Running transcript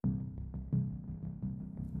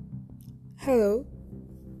Hello?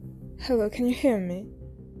 Hello, can you hear me?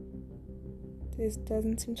 This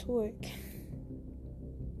doesn't seem to work.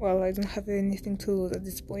 Well, I don't have anything to lose at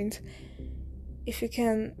this point. If you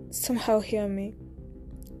can somehow hear me,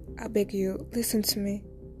 I beg you, listen to me.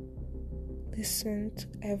 Listen to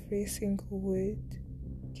every single word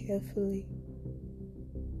carefully.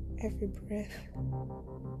 Every breath,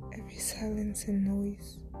 every silence and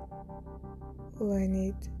noise. All I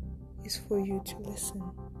need is for you to listen.